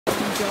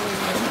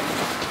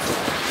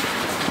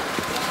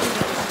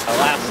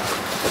Last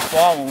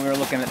fall when we were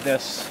looking at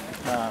this,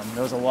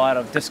 there was a lot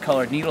of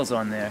discolored needles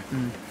on there.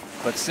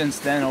 But since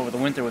then, over the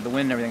winter with the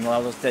wind and everything, a lot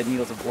of those dead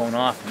needles have blown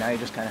off, and now you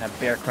just kind of have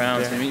bare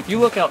crowns. I mean, if you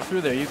look out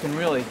through there, you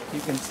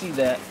can see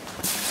that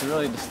it's a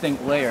really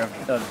distinct layer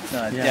of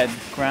dead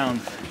ground.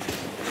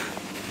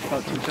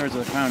 About 2/3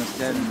 of the crown is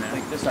dead in there.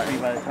 Like this tree,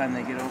 by the time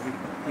they get over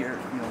here,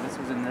 this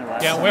was in there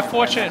last. Yeah, we're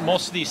fortunate in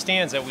most of these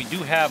stands that we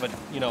do have a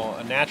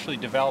naturally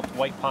developed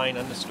white pine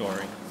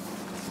understory.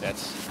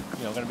 That's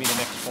going to be the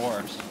next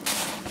forest.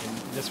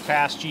 And this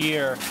past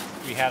year,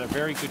 we had a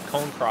very good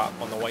cone crop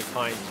on the white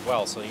pines as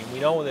well. So we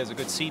know there's a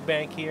good seed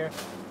bank here,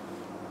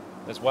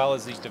 as well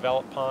as these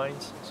developed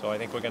pines. So I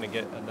think we're going to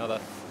get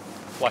another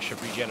flush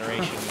of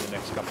regeneration in the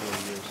next couple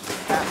of years.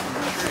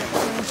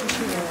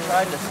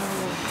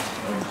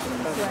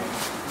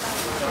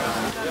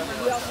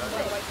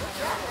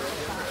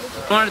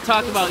 What I want to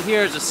talk about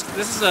here is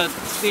this is a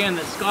stand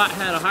that Scott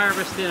had a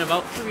harvest in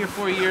about 3 or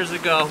 4 years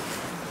ago.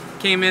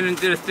 Came in and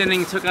did a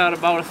thinning, took out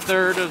about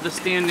 1/3 of the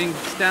standing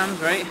stems,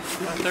 right?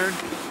 1/3.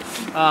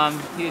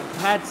 He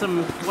had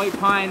some white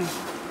pine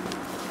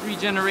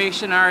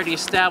regeneration already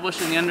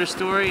established in the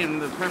understory,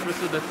 and the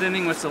purpose of the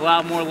thinning was to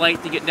allow more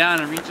light to get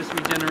down and reach this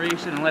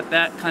regeneration and let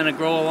that kind of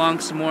grow along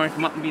some more and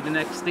come up and be the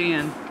next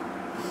stand.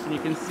 And you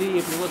can see,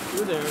 if you look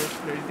through there,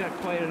 he's got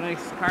quite a nice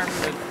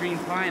carpet of green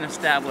pine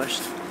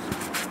established.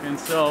 And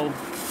so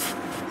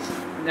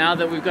now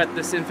that we've got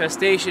this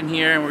infestation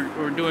here, and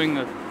we're doing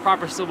the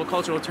proper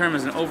silvicultural term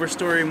as an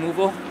overstory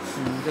removal,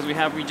 because we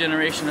have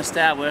regeneration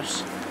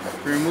established,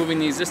 we're removing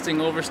the existing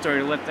overstory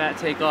to let that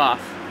take off.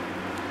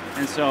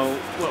 And so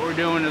what we're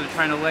doing is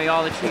trying to lay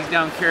all the trees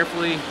down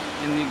carefully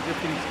in the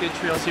existing skid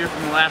trails here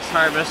from the last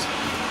harvest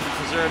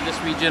to preserve this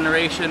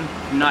regeneration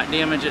and not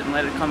damage it and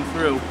let it come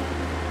through.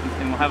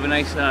 And we'll have a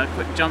nice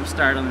quick jump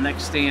start on the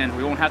next stand.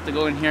 We won't have to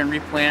go in here and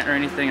replant or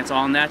anything. It's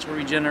all natural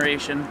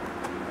regeneration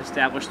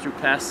established through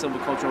past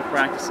silvicultural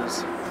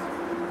practices.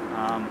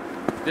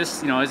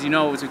 This, as you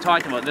know, as we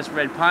talked about, this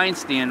red pine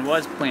stand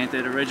was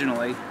planted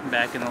originally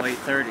back in the late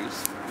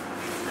 30s.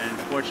 And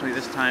fortunately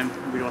this time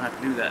we don't have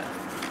to do that.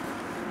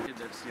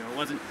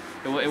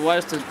 It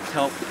was to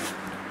help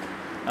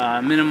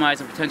minimize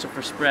the potential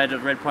for spread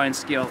of red pine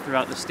scale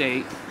throughout the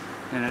state,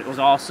 and it was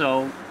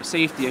also a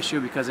safety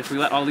issue because if we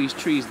let all these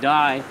trees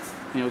die,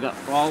 we got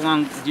all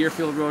along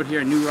Deerfield Road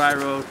here, New Rye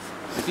Road.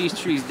 If these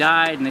trees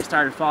died and they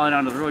started falling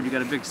onto the road, you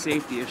got a big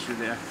safety issue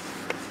there.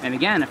 And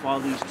again, if all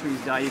these trees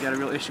die, you got a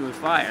real issue with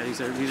fire.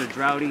 These are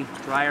droughty,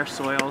 drier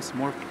soils,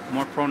 more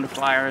prone to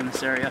fire in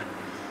this area,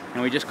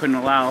 and we just couldn't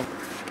allow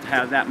to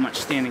have that much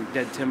standing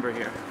dead timber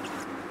here.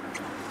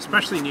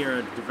 Especially near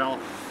a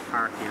developed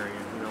park area.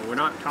 We're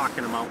not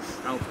talking about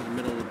out in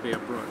the middle of Bear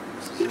Brook.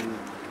 This is in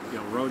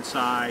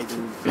roadside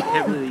and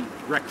heavily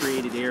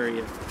recreated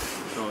area.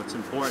 So it's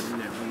important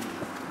that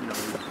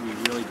we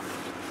really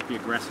be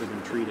aggressive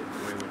and treat it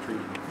the way we're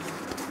treating it.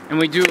 And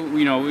we do,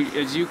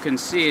 as you can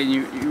see, and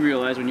you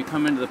realize when you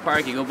come into the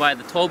park, you go by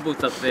the toll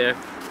booth up there.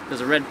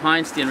 There's a red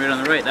pine stand right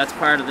on the right. That's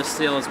part of this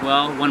sale as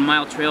well. 1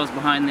 Mile Trail is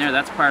behind there.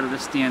 That's part of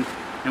this stand.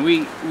 And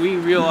we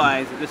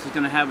realize that this is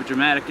going to have a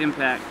dramatic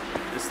impact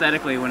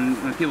aesthetically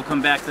when people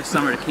come back this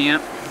summer to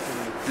camp,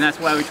 and that's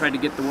why we tried to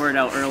get the word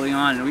out early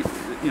on. And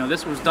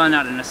this was done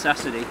out of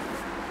necessity.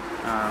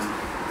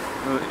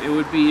 It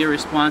would be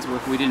irresponsible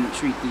if we didn't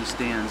treat these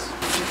stands.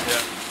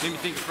 Yeah, made me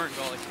think of Burton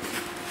Golly.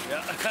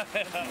 Yeah.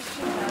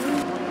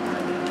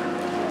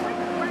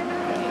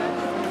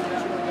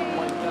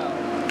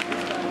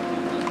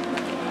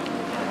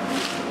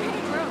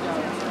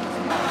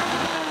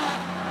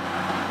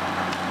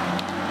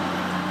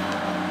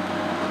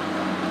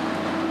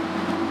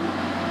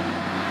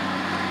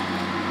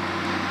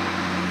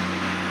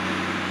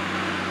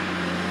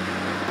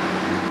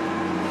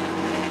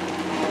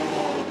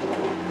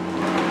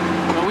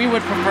 We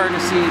would prefer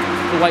to see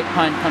the white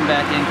pine come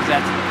back in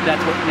because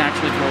that's what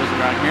naturally grows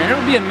around here. And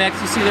it'll be a mix.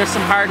 You see there's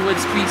some hardwood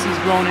species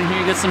growing in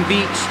here. You got some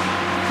beech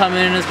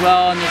coming in as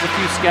well, and there's a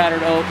few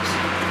scattered oaks.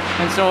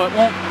 And so it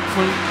won't,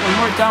 when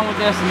we're done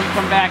with this and you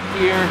come back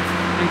here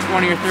in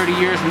 20 or 30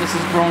 years and this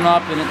has grown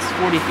up and it's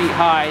 40 feet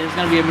high, there's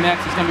going to be a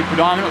mix. It's going to be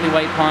predominantly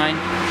white pine,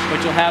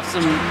 but you'll have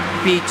some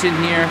beech in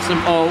here,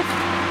 some oak.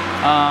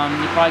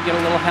 You'll probably get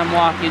a little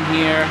hemlock in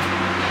here.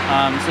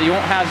 So you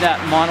won't have that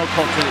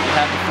monoculture that you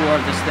had before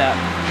of just that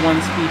one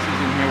species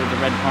in here with the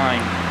red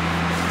pine.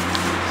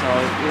 So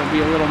it'll be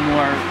a little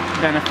more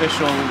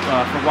beneficial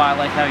for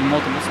wildlife having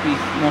multiple species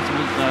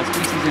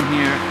in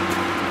here,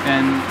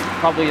 and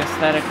probably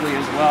aesthetically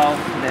as well.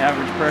 For the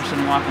average person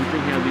walking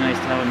through here, it'll be nice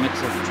to have a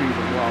mix of trees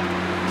as well.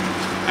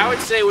 I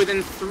would say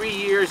within 3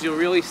 years you'll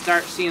really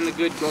start seeing the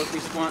good growth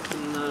response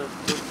from the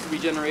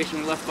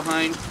regeneration we left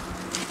behind.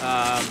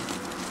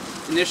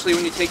 Initially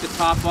when you take the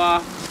top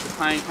off, the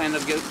pine kind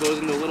of goes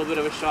into a little bit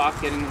of a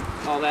shock, getting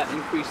all that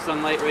increased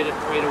sunlight right away.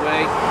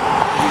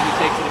 It usually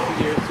takes it a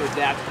few years to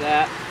adapt to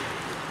that.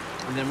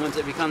 And then once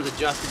it becomes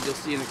adjusted, you'll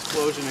see an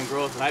explosion in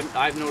growth.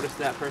 I've noticed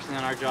that personally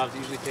on our jobs. It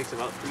usually takes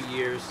about 3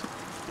 years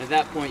At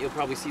that point, you'll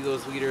probably see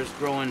those leaders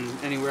growing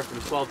anywhere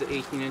from 12 to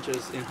 18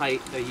 inches in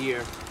height a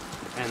year,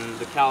 and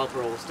the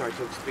caliper will start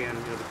to expand.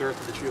 You know, the girth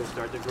of the tree will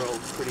start to grow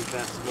pretty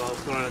fast as well.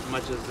 It's going on as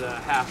much as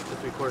half to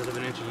 3/4 of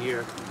an inch a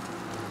year.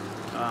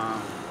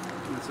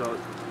 And so,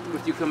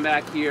 if you come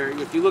back here,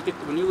 if you look at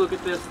when you look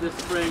at this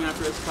spring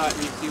after it's cut,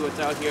 and you see what's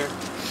out here,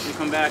 you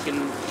come back in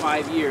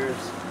 5 years,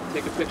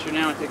 take a picture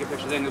now and take a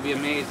picture then. You'll be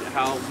amazed at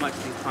how much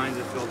these pines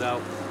have filled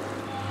out.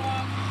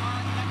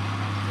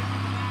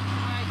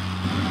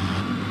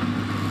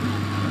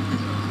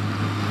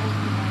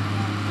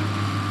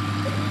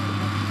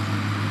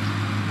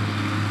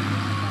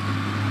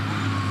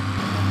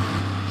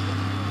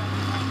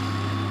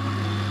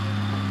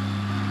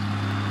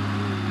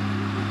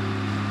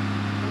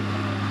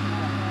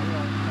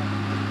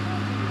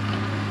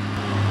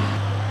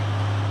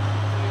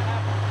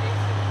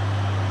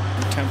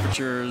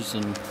 Temperatures,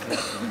 and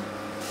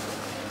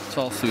it's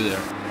all through there.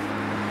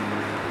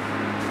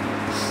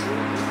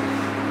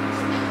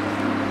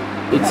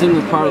 It's in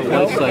the part of the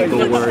life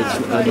cycle where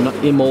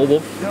it's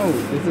immobile,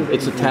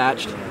 it's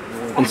attached,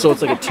 and so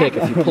it's like a tick.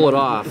 If you pull it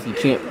off, you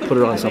can't put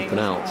it on something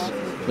else.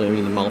 I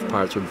mean, the mouth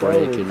parts would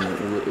break, and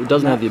it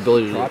doesn't have the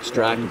ability to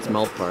extract its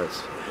mouth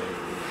parts.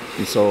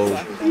 And so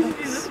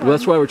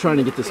that's why we're trying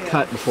to get this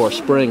cut before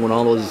spring, when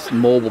all those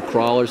mobile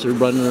crawlers are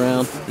running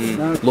around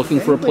looking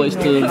for a place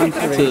to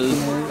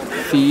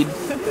feed.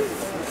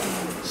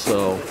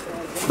 So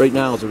right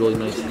now is a really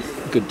nice,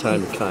 good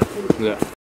time to cut. Yeah.